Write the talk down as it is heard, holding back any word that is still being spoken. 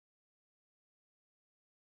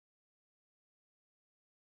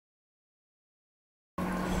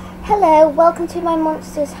Hello, welcome to my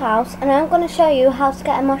monster's house, and I'm going to show you how to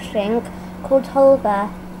get a moshling called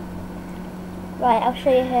Holga. Right, I'll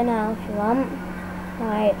show you her now if you want.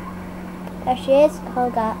 Right, there she is,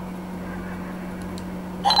 Holga.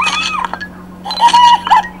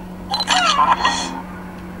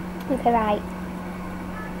 Okay, right.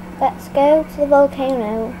 Let's go to the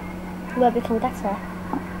volcano where we can get her.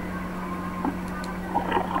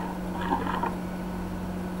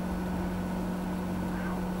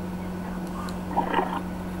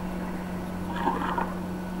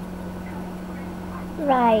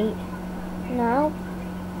 Right, now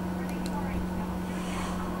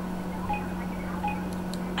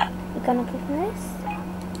we're gonna click on this.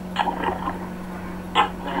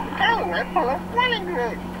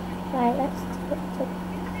 Right, let's put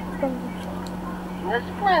the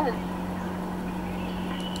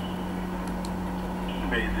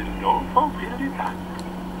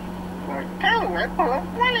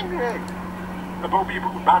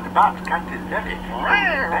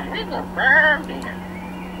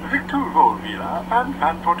Victor Volvila and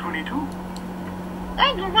fan for 22.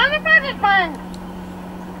 And you want a satisfying.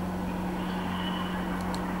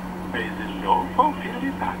 Basil low for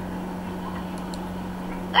Philly back.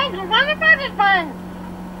 And you want a satisfying.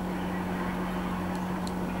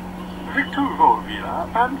 Victor Volvila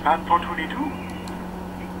and fan for 22.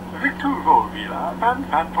 Victor Volvila and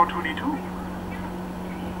fan for 22.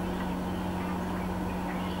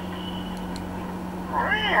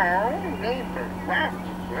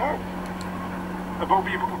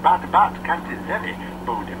 Bobby bat cantilleri,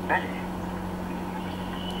 bode belly.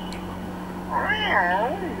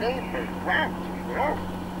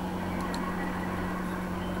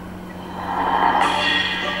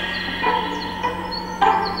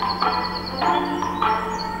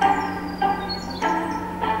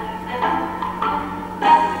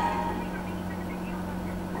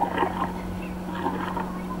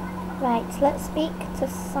 Right, let's speak to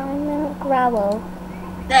Simon Growl.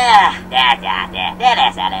 There.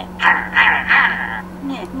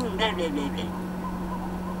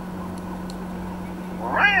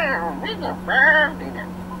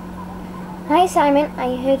 Hi Simon,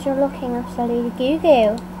 I heard you're looking after Lady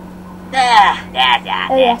Goo-Goo.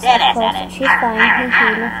 Oh yes, of course, she's fine,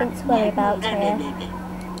 nothing to worry about here.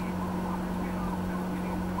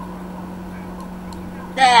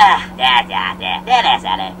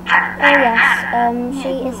 Oh yes,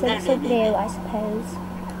 she isn't so blue, I suppose.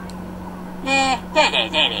 But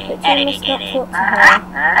you must not talk to her.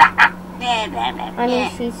 I know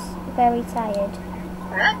she's very tired.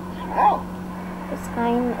 But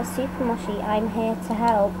I'm a super moshi, I'm here to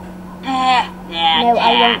help. No,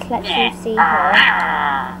 I won't let you see her.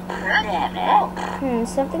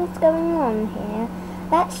 Something's going on here.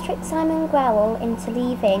 Let's trick Simon Growl into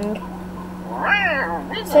leaving.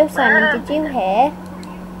 So Simon, did you hear?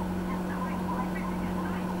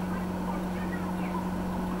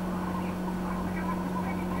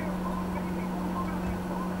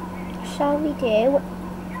 Shall we do?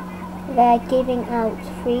 They're giving out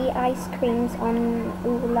free ice creams on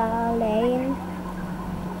Ula Lane.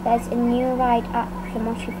 There's a new ride at the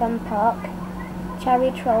Moshi Fun Park.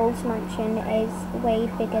 Cherry Troll's mansion is way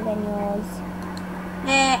bigger than yours.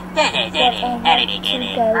 But I have to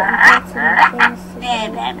go and do some things today.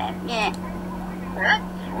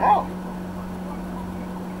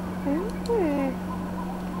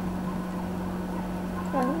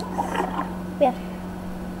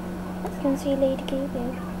 Let's go and see Lady Goo-Goo.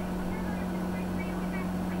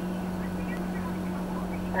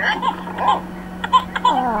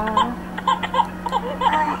 Aww.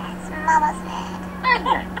 It's Mama's head.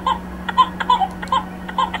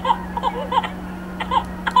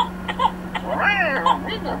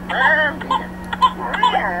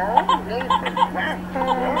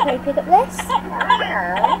 Shall we pick up this?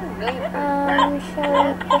 Shall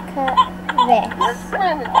we pick up this?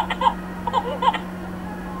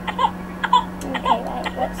 Okay, right,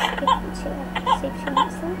 let's give it to her. See if she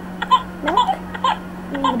wants some milk.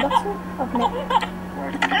 In the bottle of milk.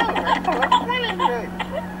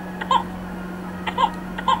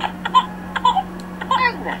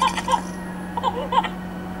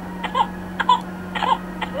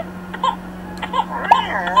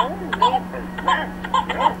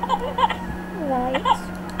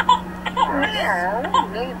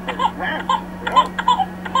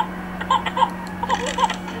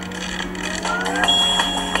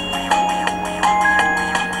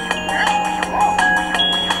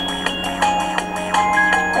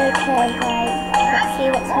 Okay, right. Let's see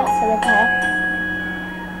what's matter with her.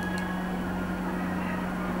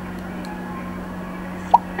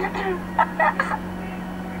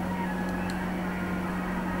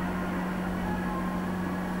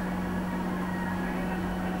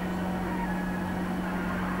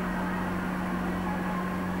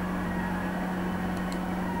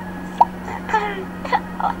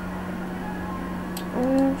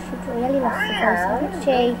 She's really lost the voice, hasn't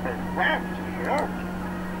she?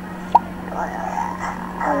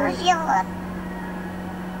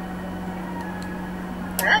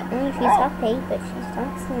 She's happy, but she's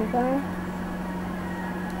dancing as well.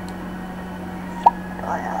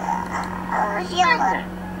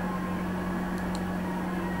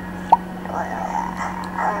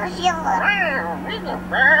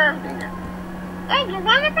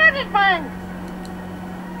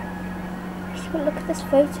 Should look at this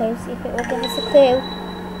photo, see if it will give us a clue.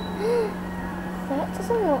 That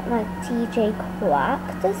doesn't look like TJ Quack,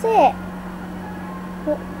 does it?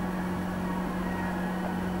 What?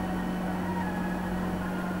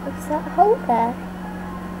 Is that Holga?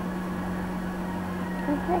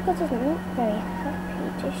 Holga doesn't look very happy,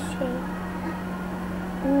 does she?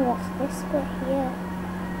 Oh, what's this bit here?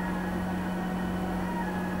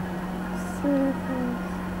 Something.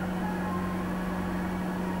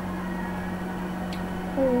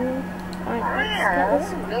 Right, let's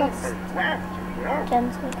get this crossed.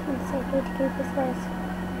 Gently, can say good to keep his voice.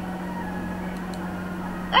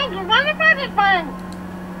 Hey, you want to put it fun?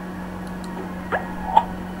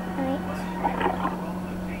 Right.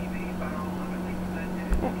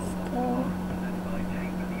 Let's go.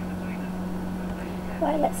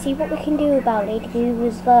 Right, let's see what we can do about Lady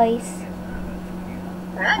Google's voice.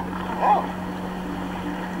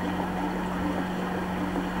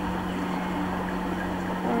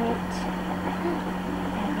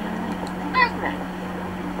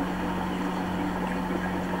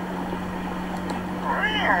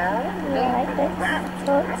 Right, let's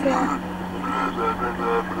talk to her.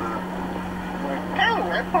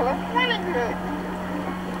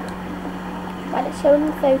 Right, let's show him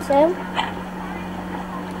the photo.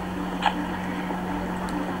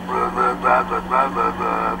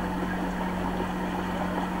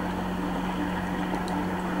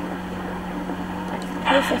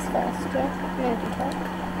 Who's this first, yeah? No, you can talk.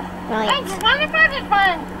 Right.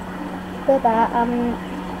 With that, I'm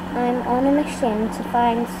on a mission to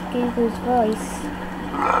find Google's voice.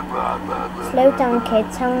 Slow down, kid.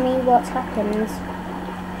 Tell me what happened.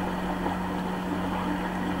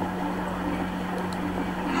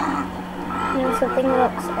 Something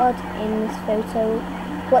looks odd in this photo.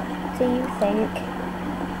 What do you think?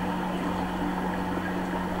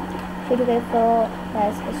 Should we go for...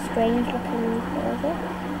 There's a strange looking photo.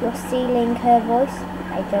 You're stealing her voice?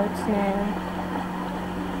 I don't know.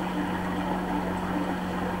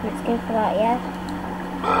 Let's go for that, yeah?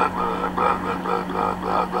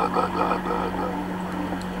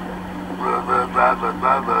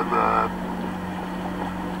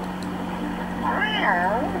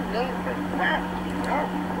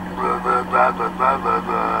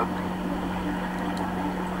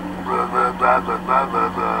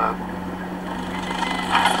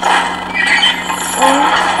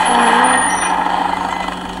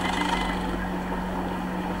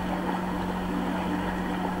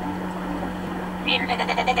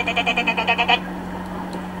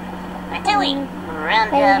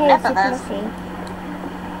 Hey, Super Moshi.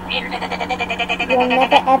 You'll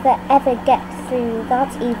never ever get through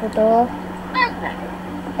that evil door.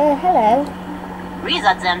 Hello.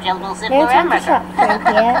 No time to chat through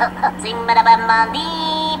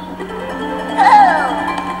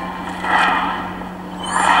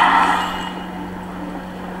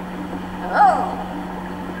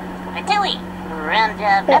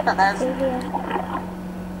here.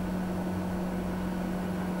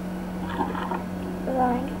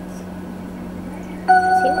 Right.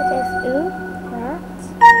 Let's see what it is. Ooh, that,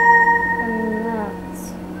 and that.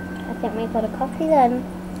 I think we got a copy then.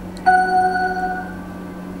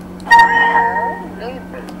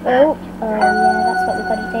 Oh yeah, that's what we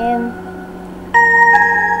got to do.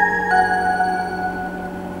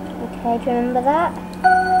 Okay, do you remember that?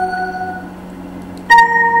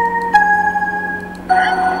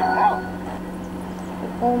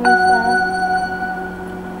 Almost there.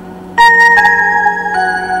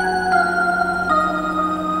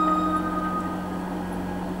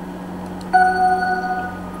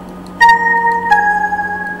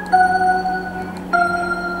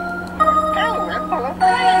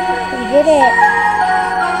 We did it.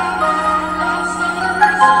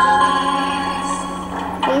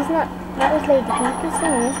 He's not. That was Lady Gaga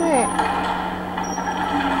singing, isn't it?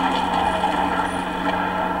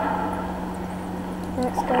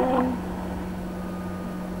 Let's go in.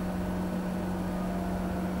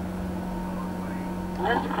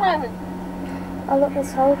 Oh look,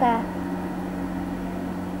 there's Holga.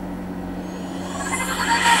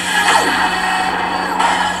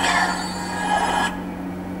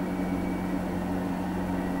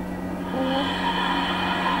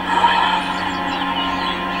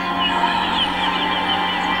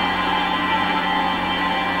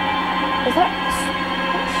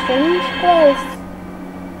 strange place.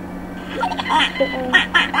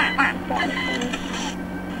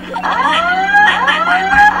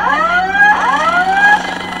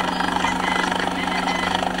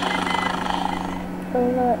 Oh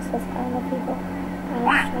no, it says I love people. I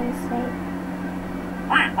was trying to say.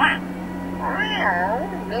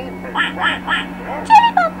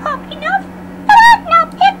 Jelly Bob Pop enough. But no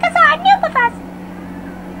pickers are new with us.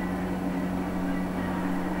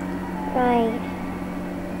 Right.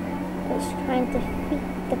 Let's try and defeat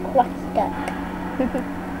the quacky duck.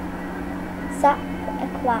 Zap a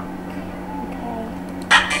quack. Okay.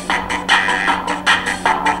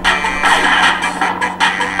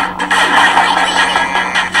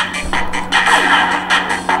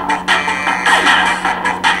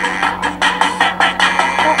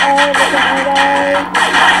 Uh-oh, they're getting away.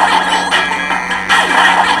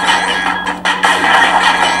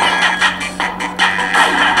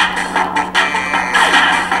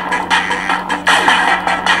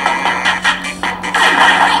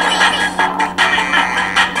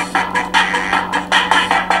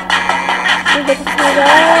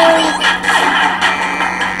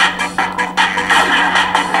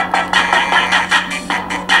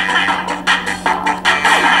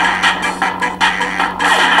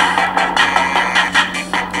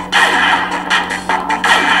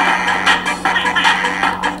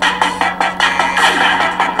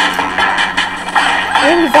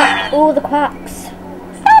 All the quacks.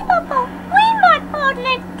 Papa, we might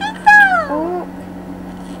bottling pizza. Oh.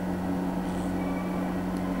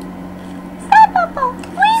 Papa,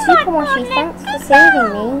 we Super Moshi, thanks for saving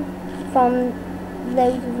me from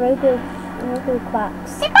those robo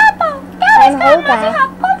quacks. Papa, I'm Holga.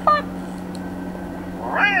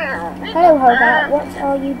 Hello Holga, what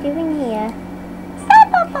are you doing here?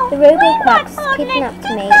 The robo quacks kidnapped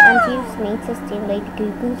me and used me to steal Lady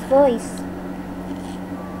Goo-Goo's voice.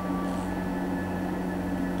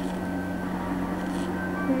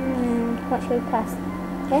 What should we press?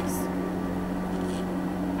 This?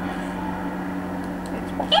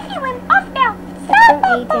 If you went off now, Different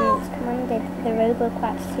agents commanded the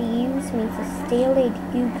Roboquacks to use me to steal Lady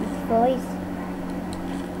Goo-Goo's voice.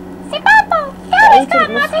 The agent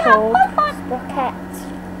was called Sprocket.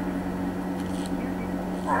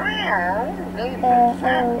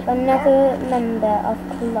 Another member of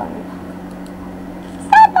Clonk.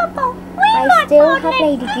 I still have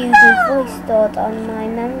Lady Goo-Goo's voice stored on my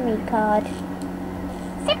memory card.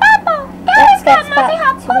 Let's get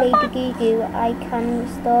back to Lady Goo-Goo. I can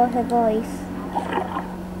restore her voice.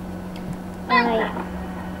 Right.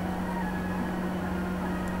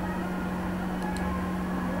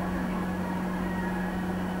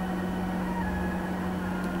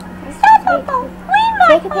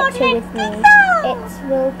 Take a picture with me. It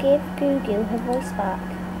will give Goo-Goo her voice back.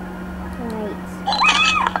 Right.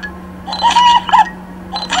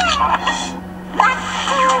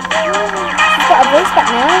 She's got a voice back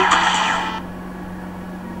now.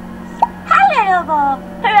 Hello, Bob.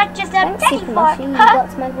 Correct yourself. Thanks, Super Moshi. You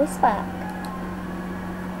got my voice back.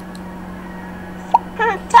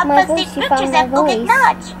 My voice, you found my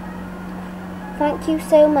voice. Thank you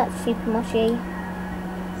so much, Super Moshi.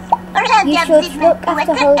 You should look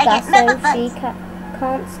after Holga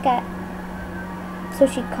so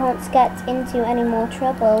she can't get into any more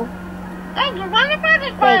trouble.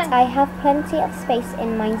 Great, I have plenty of space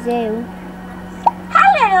in my zoo.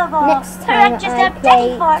 Next time I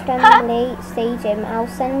play Trembly Stadium, I'll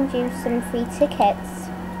send you some free tickets.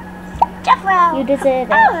 You deserve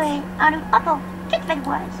it. Right.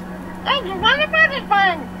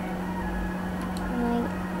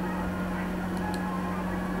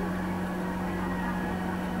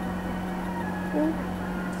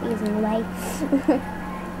 He's in the way.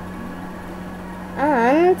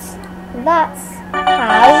 And that's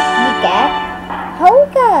how you get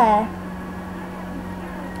Holga.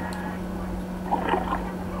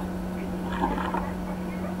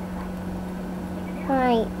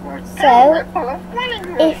 Right, so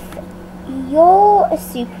if you're a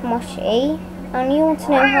Super Moshi and you want to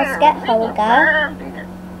know how to get Holga,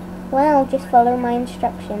 well, just follow my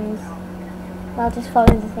instructions. Well, just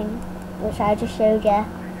follow the thing which I just showed you.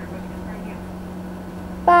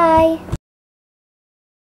 Bye.